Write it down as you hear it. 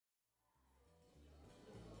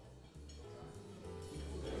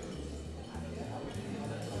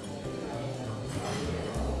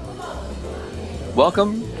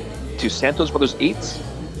Welcome to Santos Brothers Eats.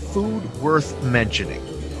 Food worth mentioning.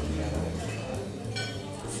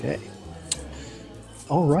 Okay.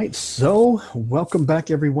 All right. So, welcome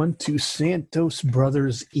back, everyone, to Santos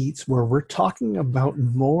Brothers Eats, where we're talking about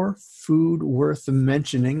more food worth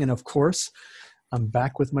mentioning. And of course, I'm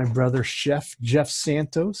back with my brother, Chef Jeff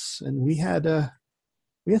Santos, and we had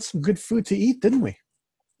some good food to eat, didn't we?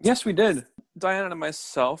 Yes, we did. Diana and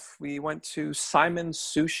myself, we went to Simon's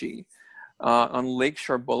Sushi on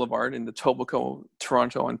Lakeshore Boulevard in the Etobicoke,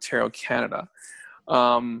 Toronto, Ontario, Canada.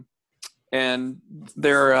 And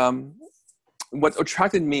what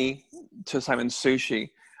attracted me to Simon's Sushi,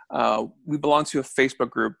 we belong to a Facebook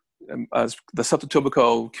group, the South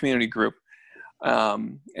Etobicoke community group.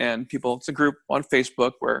 And it's a group on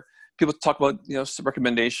Facebook where people talk about, some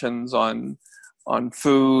recommendations on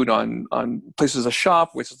food, on places to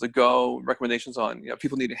shop, places to go, recommendations on,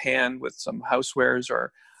 people need a hand with some housewares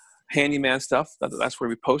or handyman stuff. That's where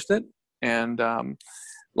we post it. And a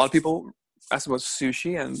lot of people asked about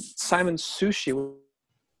sushi, and Simon's Sushi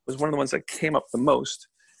was one of the ones that came up the most.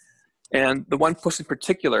 And the one post in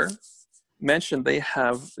particular mentioned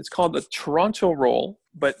it's called the Toronto roll,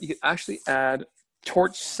 but you can actually add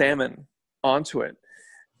torched salmon onto it.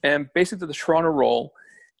 And basically the Toronto roll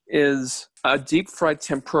is a deep fried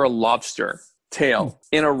tempura lobster tail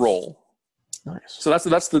in a roll. Nice. So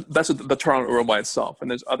that's the Toronto roll by itself.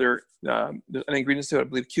 And there's other ingredients to it. I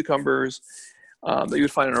believe cucumbers that you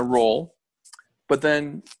would find in a roll. But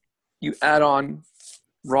then you add on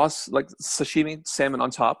raw like sashimi salmon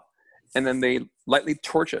on top, and then they lightly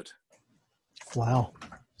torch it. Wow.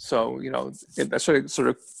 So that sort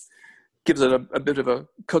of gives it a bit of a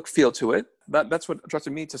cooked feel to it. That's what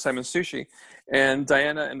attracted me to Simon's Sushi. And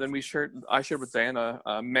Diana, and then I shared with Diana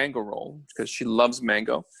a mango roll because she loves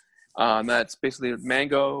mango. That's basically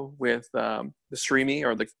mango with the surimi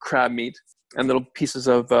or the crab meat and little pieces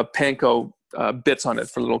of panko bits on it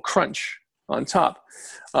for a little crunch on top.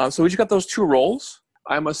 So we just got those two rolls.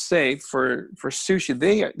 I must say for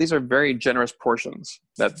sushi, these are very generous portions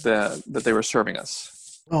that they were serving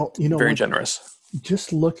us. Well, very generous.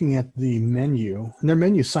 Just looking at the menu, and their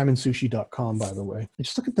menu is simonsushi.com, by the way.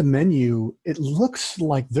 Just look at the menu. It looks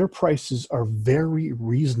like their prices are very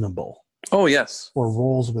reasonable. Oh, yes. For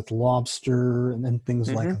rolls with lobster and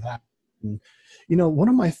things like that. And, one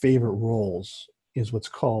of my favorite rolls is what's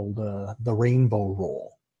called the rainbow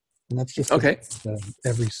roll. And that's just okay.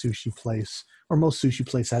 Every sushi place, or most sushi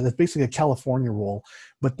places have. It's basically a California roll.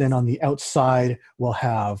 But then on the outside, we'll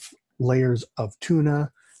have layers of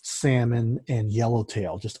tuna, salmon, and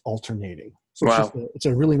yellowtail just alternating. So wow. It's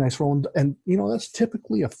a really nice roll. And that's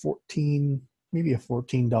typically a $14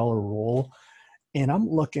 roll. And I'm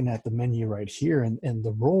looking at the menu right here, and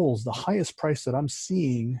the rolls, the highest price that I'm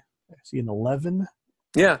seeing, I see an 11.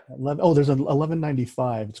 Yeah. 11. Oh, there's an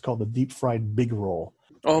 $11.95. It's called the deep fried big roll.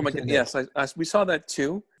 Oh my goodness! Yes, we saw that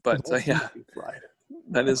too. But yeah,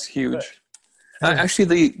 that is huge.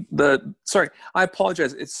 Actually, I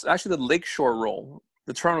apologize. It's actually the Lakeshore roll.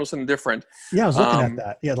 The Toronto is something different. Yeah, I was looking at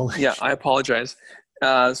that. Yeah, I apologize.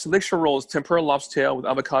 So Lakeshore roll is tempura lobster tail with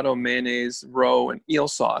avocado, mayonnaise, roe, and eel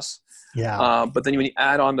sauce. Yeah. But then when you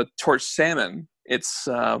add on the torched salmon, it's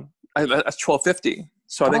that's $12.50.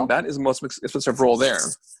 So I think that is the most expensive roll there.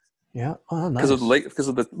 Yeah. Oh, nice. Because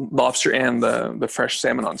of the lobster and the fresh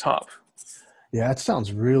salmon on top. Yeah, it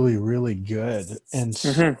sounds really, really good.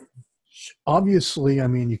 And obviously,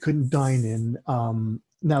 you couldn't dine in.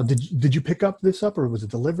 Now, did you pick this up, or was it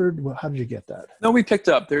delivered? How did you get that? No, we picked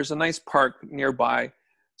up. There's a nice park nearby.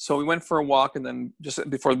 So we went for a walk, and then just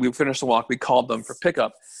before we finished the walk, we called them for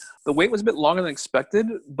pickup. The wait was a bit longer than expected,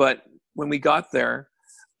 but when we got there,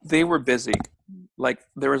 they were busy. Like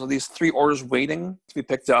there was at least 3 orders waiting to be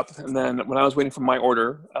picked up. And then when I was waiting for my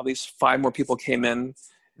order, at least 5 more people came in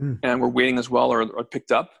and were waiting as well or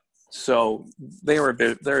picked up. So they were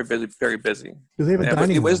very busy, very busy. Do they have a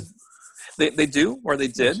dining room? They do, or they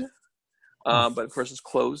did. But of course it's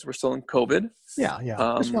closed. We're still in COVID. Yeah.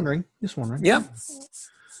 Just wondering. Yeah.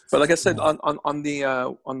 But like I said, on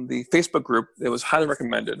the Facebook group, it was highly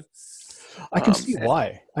recommended. I can see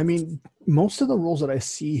why. Most of the rolls that I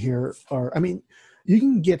see here are, you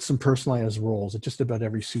can get some personalized rolls at just about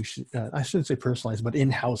every sushi. I shouldn't say personalized, but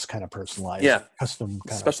in-house kind of personalized. Yeah. Custom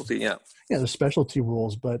kind specialty, of. yeah. Yeah, they're specialty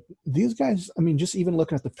rolls. But these guys, just even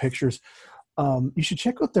looking at the pictures, you should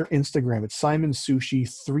check out their Instagram. It's Simon Sushi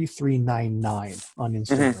 3399 on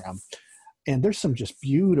Instagram. And there's some just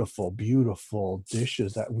beautiful, beautiful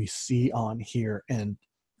dishes that we see on here. And,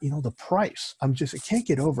 the price, I can't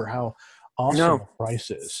get over how awesome the price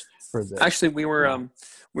is for this. Actually, we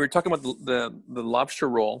were talking about the lobster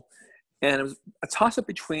roll, and it was a toss-up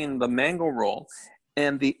between the mango roll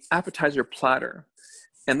and the appetizer platter.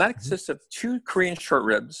 And that consists of 2 Korean short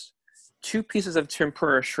ribs, 2 pieces of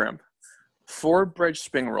tempura shrimp, 4 bread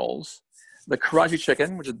spring rolls, the karaage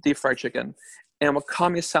chicken, which is deep fried chicken, and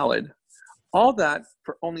wakame salad. All that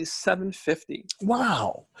for only $7.50.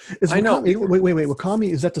 Wow. Is I know. Wait. Wakame,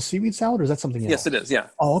 is that the seaweed salad or is that something else? Yes, it is. Yeah.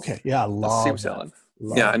 Oh, okay. Yeah, I love Seaweed that. salad.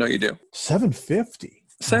 Love Yeah, I know you do. $7.50.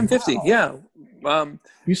 $7.50. Wow. Yeah.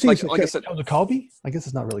 You see, like I said, it was a kalbi? I guess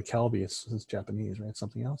it's not really kalbi. It's Japanese, right? It's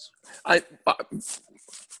something else.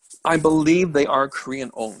 I believe they are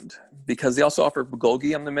Korean owned because they also offer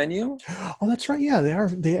bulgogi on the menu. Oh, that's right. Yeah, they are.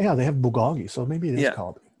 They have bulgogi, so maybe it is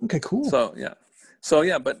kalbi. Okay, cool. So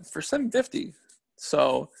yeah, but for $7.50,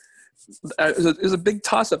 so it was a big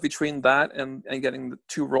toss up between that and getting the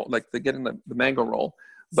 2 roll, getting the mango roll.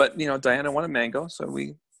 But Diana wanted mango, so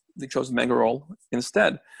we chose the mango roll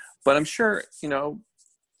instead. But I'm sure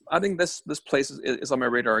I think this place is on my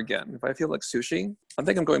radar again. If I feel like sushi, I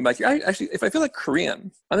think I'm going back here. If I feel like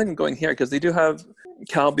Korean, I think I'm going here because they do have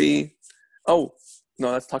kalbi. Oh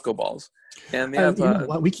no, that's taco balls. And they have. You know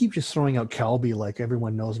what? We keep just throwing out kalbi like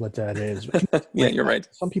everyone knows what that is. Yeah, you're right.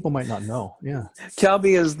 Some people might not know. Yeah.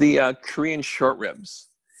 Kalbi is the Korean short ribs.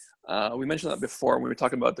 We mentioned that before when we were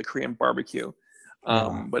talking about the Korean barbecue.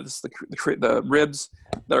 But it's the ribs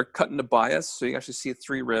that are cut into bias, so you actually see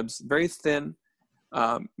 3 ribs, very thin,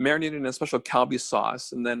 marinated in a special kalbi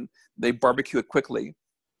sauce, and then they barbecue it quickly,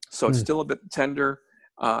 so it's still a bit tender,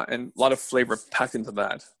 and a lot of flavor packed into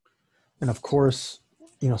that. And of course,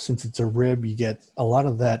 since it's a rib, you get a lot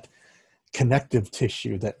of that connective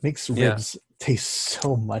tissue that makes ribs taste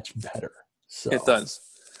so much better. So it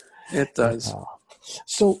does.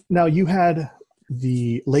 So now you had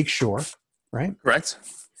the Lakeshore, right? Correct.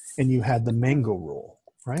 And you had the mango roll,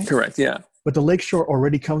 right? Correct. Yeah. But the Lakeshore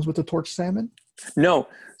already comes with the torch salmon? No.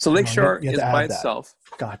 So Lakeshore is by that. itself.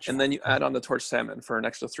 Gotcha. And then you add on the torch salmon for an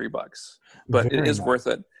extra $3. But it is worth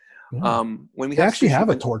it. Yeah. When we actually have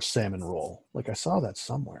a torch salmon roll. Like I saw that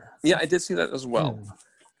somewhere. Yeah, I did see that as well.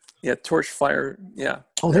 Yeah, torch fire. Yeah.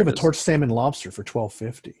 Oh, they have a torch salmon lobster for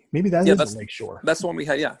 $12.50. Maybe that's the Lakeshore. That's the one we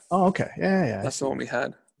had. Yeah. Oh, okay. Yeah. That's the one we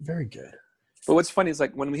had. Very good. But what's funny is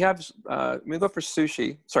like when we go for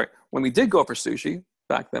sushi. Sorry, when we did go for sushi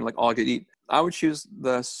back then, like all I could eat, I would choose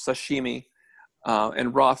the sashimi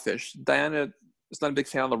and raw fish. Diana is not a big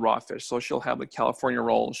fan of the raw fish, so she'll have the California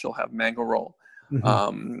roll, she'll have mango roll,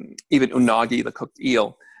 even unagi, the cooked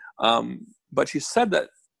eel. But she said that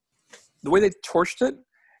the way they torched it,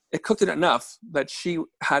 it cooked it enough that she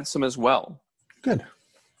had some as well. Good.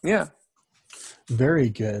 Yeah. Very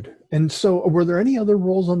good. And so were there any other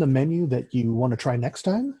rolls on the menu that you want to try next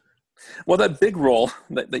time? Well, that big roll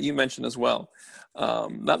that you mentioned as well,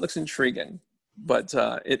 that looks intriguing, but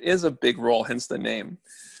it is a big roll, hence the name.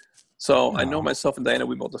 So I know myself and Diana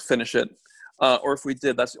would be able to finish it. Or if we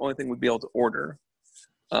did, that's the only thing we'd be able to order.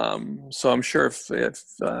 So I'm sure if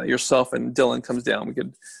yourself and Dylan comes down, we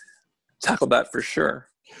could tackle that for sure.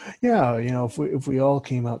 Yeah, if we all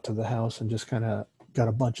came out to the house and just kind of got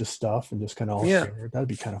a bunch of stuff and just kind of all shared, that'd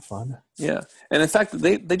be kind of fun. Yeah, and in fact,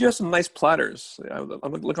 they do have some nice platters.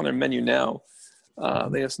 I'm looking on their menu now.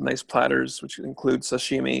 They have some nice platters, which include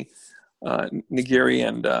sashimi, nigiri,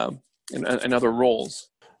 and other rolls.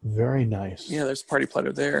 Very nice. Yeah, there's a party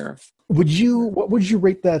platter there. What would you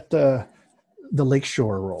rate that the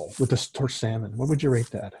Lakeshore roll with the torch salmon? What would you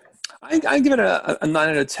rate that? I give it a 9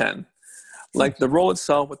 out of 10. Like the roll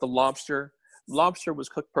itself with the lobster was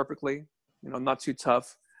cooked perfectly. Not too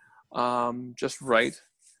tough, just right.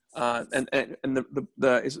 And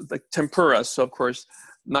the is like tempura, so of course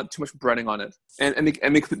not too much breading on it. And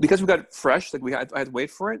because we got it fresh, like I had to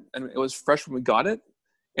wait for it, and it was fresh when we got it.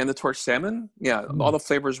 And the torch salmon, all the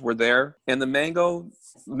flavors were there. And the mango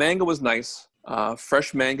was nice,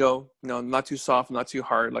 fresh mango. Not too soft, not too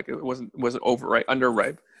hard. Like it wasn't overripe,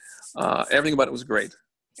 underripe. Everything about it was great.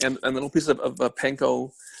 And little pieces of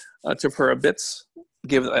panko tempura bits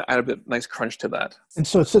add a bit nice crunch to that. And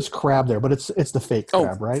so it says crab there, but it's the fake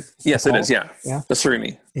crab, right? Yes, it is. Yeah. The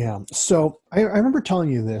surimi. Yeah. So I remember telling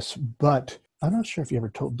you this, but I'm not sure if you ever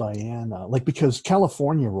told Diana, because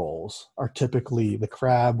California rolls are typically the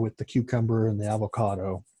crab with the cucumber and the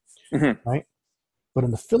avocado, right? But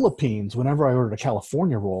in the Philippines, whenever I ordered a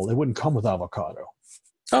California roll, it wouldn't come with avocado.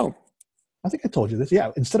 Oh. I think I told you this. Yeah.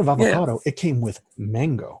 Instead of avocado, it came with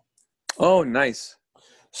mango. Oh, nice.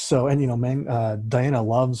 So, and Diana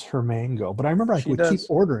loves her mango, but I remember I would keep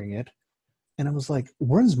ordering it, and I was like,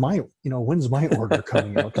 when's my order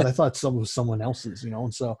coming out? Because I thought some was someone else's,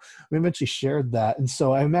 and so we eventually shared that. And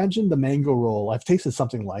so I imagine the mango roll, I've tasted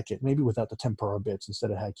something like it, maybe without the tempura bits,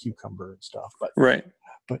 instead it had cucumber and stuff, but right.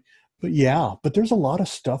 But But yeah, but there's a lot of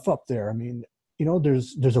stuff up there. I mean,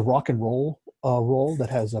 there's a rock and roll roll that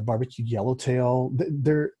has a barbecued yellowtail.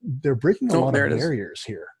 They're breaking a Oh, lot there of it is. barriers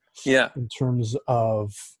here Yeah. in terms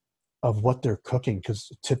of what they're cooking,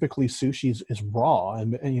 because typically sushi is raw,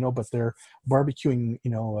 and but they're barbecuing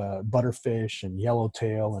butterfish and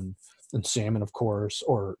yellowtail and salmon, of course,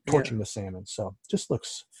 or Yeah. torching the salmon. So just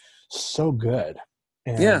looks so good,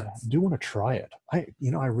 and Yeah. I do want to try it. I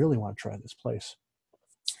really want to try this place.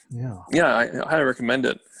 Yeah. Yeah. I highly recommend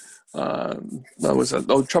it. That was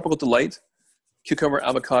Tropical Delight, cucumber,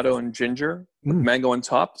 avocado, and ginger with mango on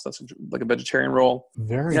top. So that's like a vegetarian roll.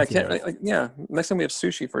 Very Yeah, good. next time we have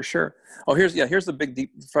sushi for sure. Oh, here's the big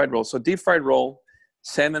deep fried roll. So deep fried roll,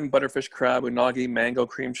 salmon, butterfish, crab, unagi, mango,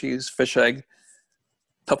 cream cheese, fish egg,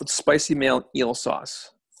 topped with spicy male eel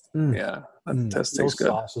sauce. Yeah, that tastes Eel good.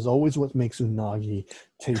 sauce is always what makes unagi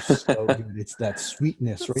taste so good. It's that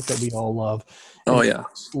sweetness, right, that we all love. And Oh yeah.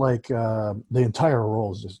 it's like the entire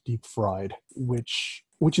roll is just deep fried, which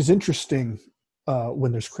is interesting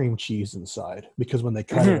when there's cream cheese inside, because when they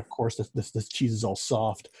cut it, of course, this cheese is all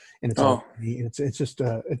soft and it's all creamy, and it's just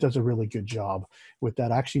it does a really good job with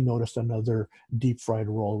that. I actually noticed another deep fried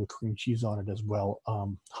roll with cream cheese on it as well,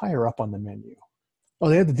 higher up on the menu. Oh,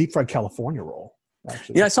 they had the deep fried California roll,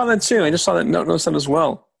 actually. Yeah, I saw that too. I just saw that, noticed that as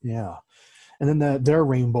well. Yeah. And then their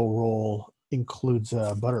rainbow roll includes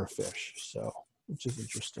butterfish, which is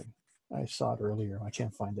interesting. I saw it earlier. I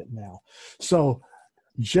can't find it now. So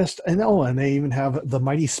and they even have the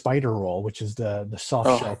mighty spider roll, which is the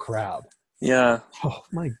soft shell crab. Yeah. Oh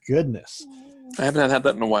my goodness. I haven't had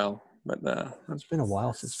that in a while, but it's been a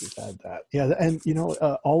while since we've had that. Yeah, and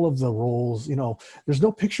all of the rolls, there's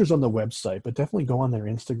no pictures on the website, but definitely go on their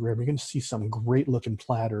Instagram. You're going to see some great looking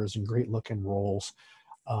platters and great looking rolls.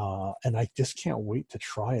 And I just can't wait to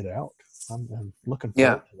try it out. I'm looking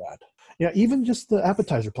forward to that. Yeah, even just the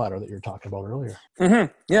appetizer platter that you were talking about earlier.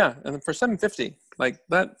 Mm-hmm. Yeah, and for $7.50, like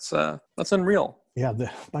that's unreal. Yeah,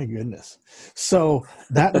 my goodness. So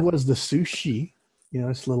that was the sushi.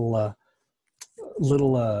 This little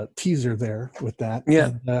teaser there with that.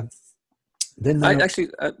 Yeah. And, then I actually,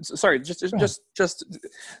 sorry, just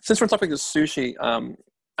since we're talking about sushi,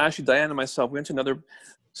 actually Diane and myself, we went to another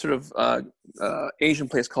sort of Asian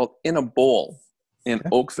place called In a Bowl in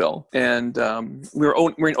Oakville, and we're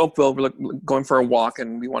in Oakville. We're going for a walk,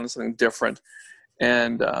 and we wanted something different.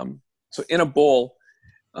 And so In a Bowl,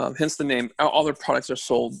 hence the name. All their products are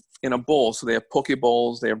sold in a bowl. So they have poke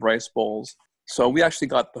bowls, they have rice bowls. So we actually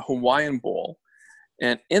got the Hawaiian bowl,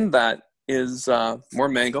 and in that is more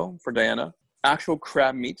mango for Diana, actual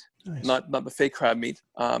crab meat, nice. not the fake crab meat,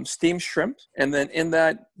 steamed shrimp, and then in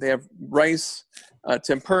that they have rice,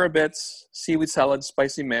 tempura bits, seaweed salad,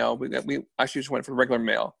 spicy mayo. We actually just went for regular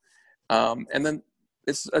mayo, and then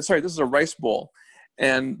this is a rice bowl,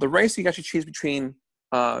 and the rice you can actually choose between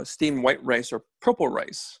steamed white rice or purple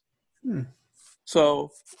rice.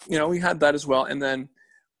 So we had that as well, and then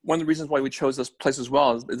one of the reasons why we chose this place as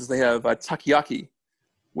well is they have takoyaki,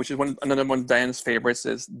 which is another one of Diana's favorites,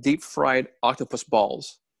 is deep fried octopus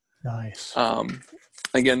balls. Nice.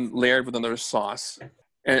 Again, layered with another sauce,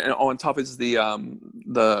 and on top is the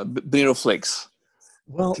bonito flakes.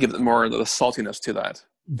 Well, to give it more of the saltiness to that.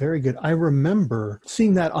 Very good. I remember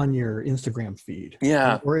seeing that on your Instagram feed.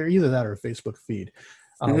 Yeah. Or either that or Facebook feed.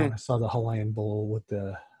 When I saw the Hawaiian bowl with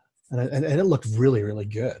and it looked really, really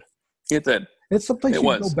good. It did. It's someplace you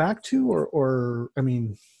go back to, or I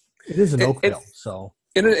mean, it is in Oakville, so.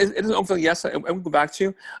 It is in Oakville, yes. I would go back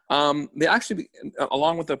to. They actually,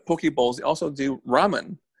 along with the poke bowls, they also do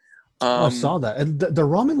ramen. I saw that. And the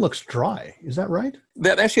ramen looks dry. Is that right?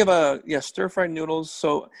 They actually have stir-fried noodles.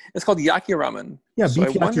 So it's called yaki ramen. Yeah, so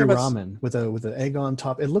beef yaki ramen with an egg on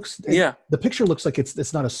top. It looks. The picture looks like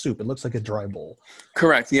it's not a soup. It looks like a dry bowl.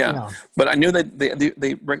 Correct. Yeah. But I knew that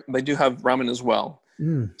they do have ramen as well.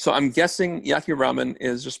 So I'm guessing yaki ramen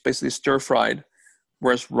is just basically stir-fried,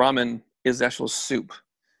 whereas ramen is the actual soup.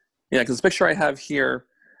 Yeah, because the picture I have here,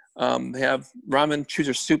 they have ramen, choose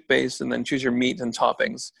your soup base, and then choose your meat and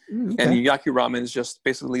toppings. And yaki ramen is just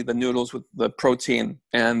basically the noodles with the protein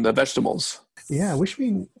and the vegetables. Yeah, I wish do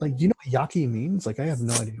you know what yaki means? I have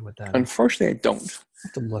no idea what that is. Unfortunately, I don't. I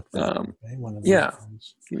have to look that up. One of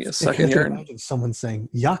these give me a second here. Imagine someone saying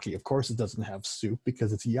yaki. Of course, it doesn't have soup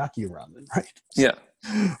because it's yaki ramen, right? Yeah.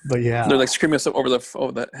 But yeah, they're screaming us over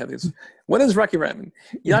the heavies. What is yaki ramen?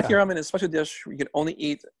 Yaki ramen is a special dish you can only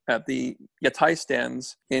eat at the yatai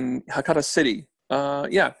stands in Hakata City.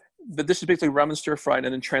 The dish is basically ramen stir fried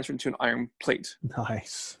and then transferred into an iron plate.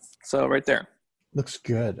 Nice. So right there. Looks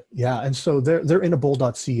good. Yeah, and so they're in a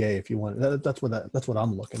bowl.ca if you want. That's what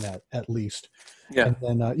I'm looking at least. Yeah.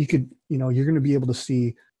 And then you could you're going to be able to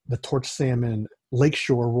see the torch salmon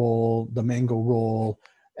lakeshore roll, the mango roll,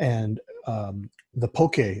 and the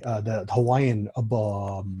poke, the Hawaiian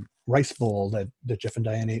rice bowl that Jeff and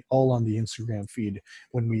Diane ate, all on the Instagram feed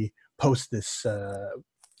when we post this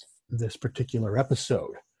this particular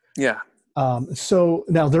episode. Yeah. So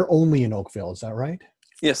now they're only in Oakville, is that right?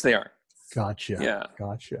 Yes, they are. Gotcha. Yeah.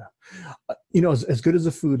 Gotcha. As good as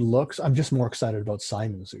the food looks, I'm just more excited about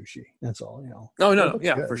Simon Sushi. That's all, Oh, no.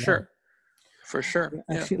 Yeah, good, for sure. For sure.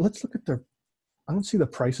 Actually, let's look at I don't see the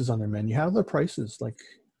prices on their menu. How are the prices? Like,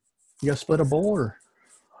 you got to split a bowl or?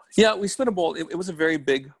 Yeah, we split a bowl. It was a very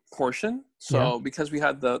big portion. So because we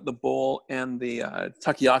had the bowl and the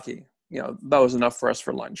takoyaki, that was enough for us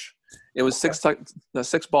for lunch. It was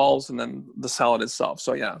six balls and then the salad itself.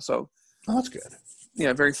 So yeah, oh, that's good.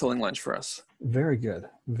 Yeah, very filling lunch for us. Very good.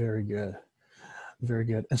 Very good. Very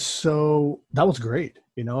good. And so that was great.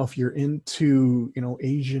 If you're into,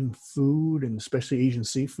 Asian food and especially Asian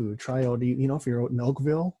seafood, try out, if you're out in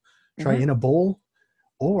Oakville, try In a Bowl.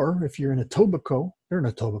 Or if you're in Etobicoke, they're in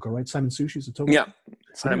Etobicoke, right? Simon Sushi is Etobicoke. Yeah,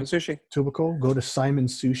 Simon Sushi. Etobicoke, go to Simon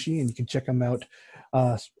Sushi and you can check them out.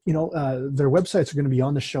 Their websites are going to be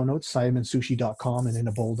on the show notes, simonsushi.com and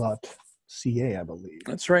inabowl.ca, I believe.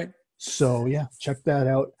 That's right. So yeah, check that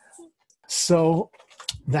out. So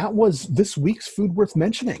that was this week's Food Worth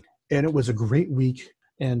Mentioning, and it was a great week.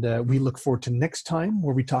 And we look forward to next time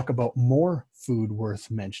where we talk about more food worth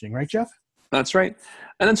mentioning. Right, Jeff? That's right.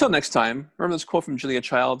 And until next time, remember this quote from Julia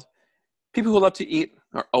Child: "People who love to eat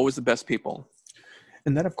are always the best people."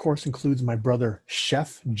 And that, of course, includes my brother,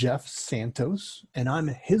 Chef Jeff Santos, and I'm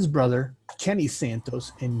his brother, Kenny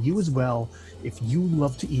Santos, and you as well, if you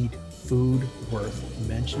love to eat food worth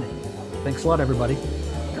mentioning. Thanks a lot, everybody.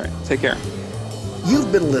 All right, take care.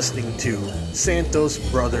 You've been listening to Santos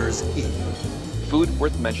Brothers Eat. Food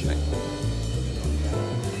worth mentioning.